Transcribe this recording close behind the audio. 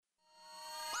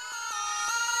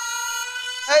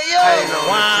Hey yo,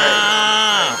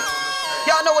 Wow.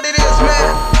 y'all know what it is, man.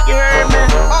 You heard me?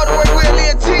 All the way with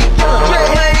Lil T, Killa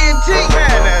McClain. ENT.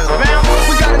 Man, that's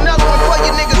Bama. We got another one for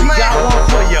you niggas, We man. got one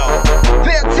for y'all.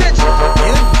 Pay attention.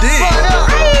 You dig? Burn up.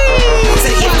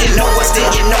 Say if you know us, then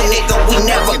you know, nigga, we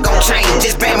never gon' change.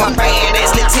 Just Bama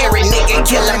badass, the Terry nigga,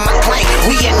 Killa McClain.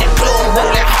 We in the club,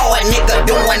 rollin' hard, nigga,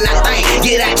 doing our thing.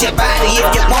 Get out your body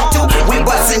if you want to, we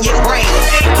bustin' your brain.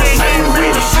 Man, we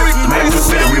with it. Man, we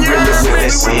with it. We really with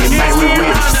that shit. Man, we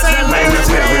with it. Man, we with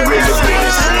it. We really with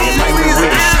that shit. Man, we with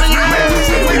it. Man, we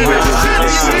with it. We really with that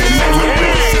shit. Man, we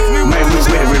with it. Man, we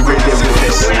with it. We really with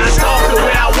that The way I shit. talk, the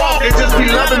way I walk, they just be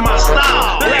loving my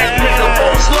style. Black nigga,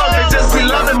 full slug, they just be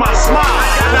loving my smile.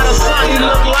 I got a son you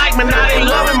look like, man, now they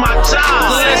loving my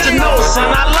child. Let you know, son,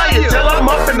 I love you till I'm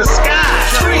up in the sky.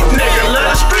 Street nigga, love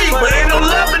the street, but ain't no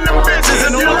love in them bitches.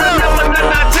 If you remember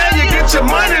nothing I tell you, get your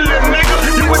money, little nigga.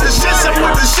 You with the shit, I'm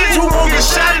with the shit. Who won't get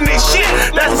shot in they shit?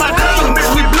 That's my cousin, bitch.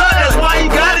 We blood, that's why he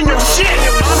got in your shit.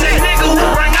 I'm that nigga who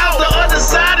bring out the other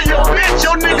side of your bitch.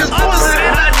 Your niggas pussy,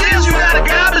 and I did. You got a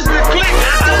garbage to click.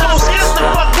 I know skits to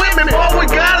fuck with me, boy. We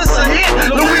got us a hit.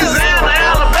 Louisiana,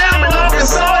 Alabama,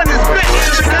 Arkansas, and this bitch.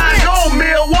 Chicago,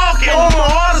 Milwaukee,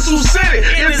 Omaha, the Sioux City.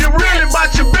 If you really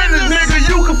about your business, nigga,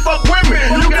 you can fuck with me.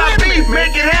 You got beef,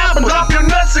 make it happen. Drop your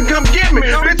nuts and come get me.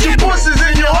 Bitch, you pussies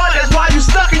in your heart, that's why you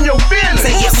stuck in your feelings.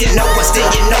 Say if you know us, then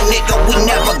you know, nigga, we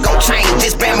never gon' change.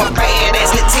 Just Bama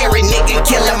badass, the Terry nigga,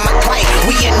 Killa McClain.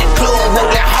 We in the club,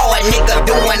 rollin' hard, nigga,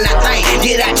 doing our thing.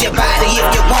 Get out your body if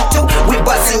you want to, we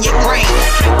bustin' your brain.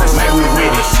 Man, we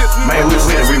with it. Man, we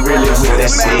with it. We really with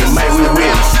that shit. Man, we with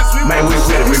it. Man, we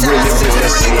with it. We really with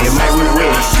that shit. Man, we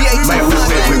with it. Man, we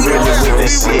with it. We really with that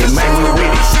shit. Man, we with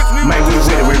it. Man, we with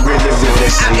it. We really with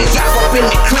that I be shit. up in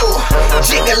the club,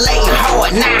 jiggling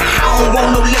hard. Nah, I don't want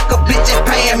no liquor, bitch, just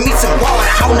payin' me some water.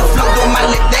 On the floor doing my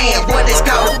little dance, what it's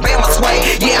called a Bama sway.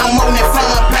 Yeah, I'm on that fun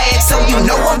pass, so you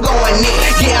know I'm going in.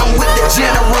 Yeah, I'm with the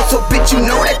general, so bitch, you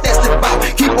know that's the ball.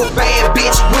 Keep a bad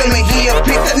bitch with me here,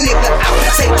 pick a nigga out.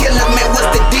 Say, Killa, man, what's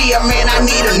the deal, man? I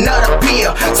need another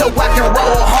pill, so I can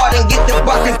roll hard and get the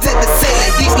buck into the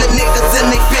ceiling. These little niggas in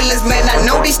their feelings, man, I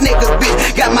know these niggas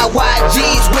bitch. Got my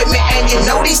YGs with me, and you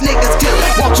know these niggas killin'.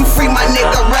 Won't you free my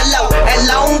nigga Rello and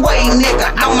Long Way,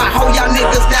 nigga? I'ma hold y'all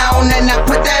niggas down, and I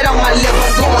put that on my liver.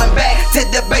 Going back to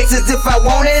the bases, if I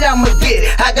want it, I'ma get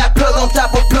it. I got plugs on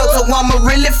top of plugs, so I'ma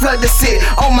really flood the city.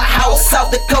 On my house,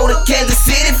 South Dakota, Kansas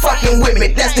City, fucking with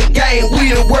me. That's the game,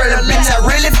 we the word of bitch, I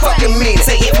really fucking mean it.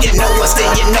 Say if you know us, then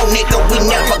you know, nigga, we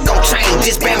never gon' change.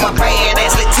 Just Bama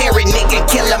badass, the Terry nigga,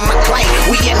 Killa McClain.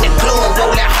 We in the club,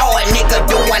 rollin' hard, nigga,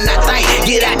 doing our thing.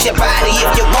 Get out your body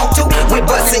if you want to, we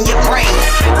bustin' your brain.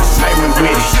 Man, we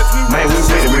with it. Man, we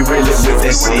with it. We really with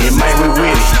that shit. Man, we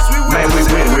with it. Man, we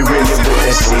with it. We really with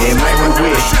that shit.